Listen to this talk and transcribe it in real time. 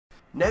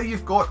Now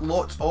you've got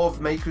lots of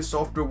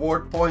Microsoft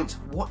reward points,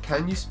 what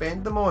can you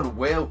spend them on?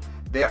 Well,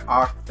 there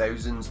are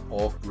thousands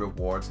of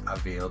rewards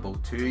available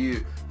to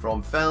you,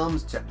 from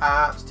films to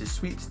apps to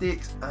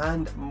sweepstakes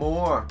and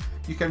more.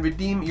 You can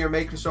redeem your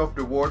Microsoft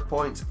reward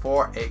points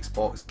for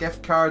Xbox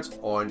gift cards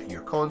on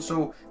your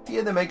console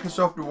via the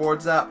Microsoft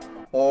Rewards app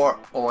or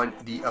on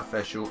the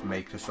official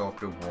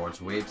Microsoft Rewards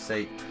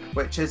website,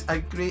 which is a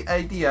great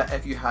idea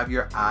if you have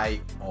your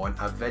eye on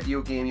a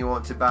video game you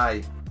want to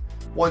buy.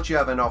 Once you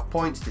have enough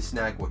points to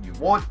snag what you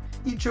want,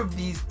 each of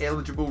these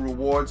eligible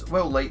rewards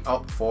will light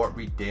up for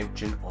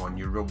redemption on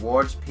your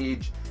rewards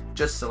page.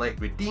 Just select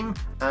redeem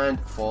and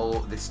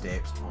follow the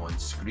steps on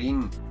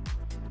screen.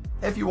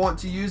 If you want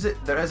to use it,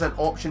 there is an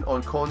option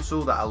on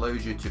console that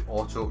allows you to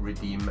auto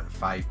redeem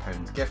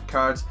 £5 gift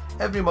cards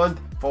every month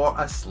for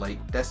a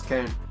slight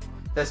discount.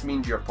 This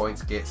means your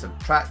points get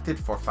subtracted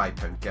for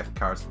 £5 gift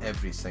cards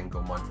every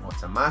single month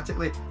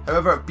automatically.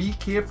 However, be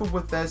careful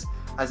with this,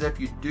 as if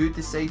you do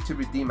decide to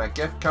redeem a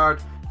gift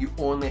card, you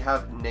only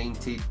have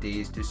 90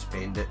 days to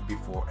spend it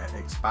before it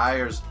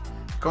expires.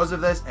 Because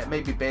of this, it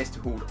might be best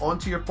to hold on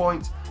to your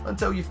points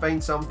until you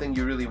find something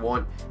you really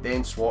want,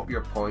 then swap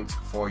your points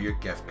for your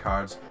gift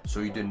cards so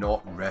you do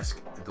not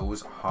risk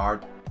those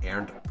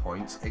hard-earned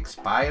points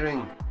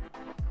expiring.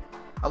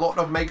 A lot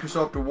of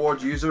Microsoft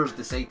Rewards users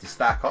decide to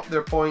stack up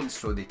their points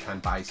so they can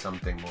buy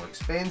something more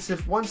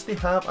expensive once they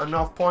have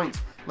enough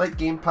points, like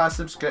Game Pass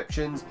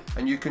subscriptions,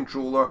 a new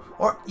controller,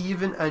 or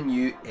even a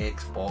new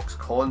Xbox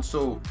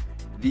console.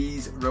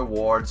 These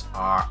rewards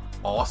are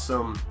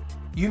awesome.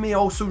 You may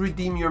also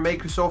redeem your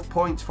Microsoft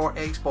points for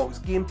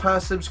Xbox Game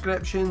Pass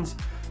subscriptions,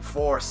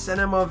 for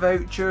cinema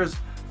vouchers,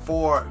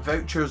 for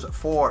vouchers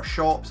for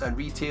shops and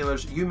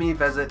retailers you may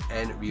visit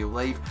in real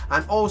life,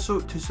 and also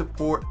to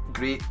support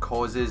great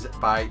causes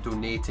by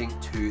donating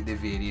to the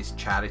various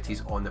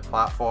charities on the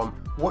platform.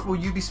 What will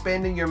you be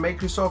spending your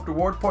Microsoft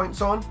reward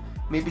points on?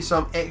 Maybe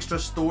some extra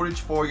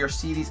storage for your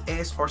Series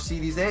S or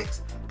Series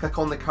X? Click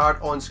on the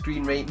card on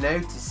screen right now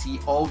to see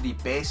all the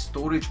best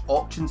storage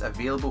options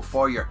available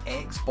for your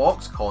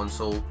Xbox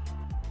console.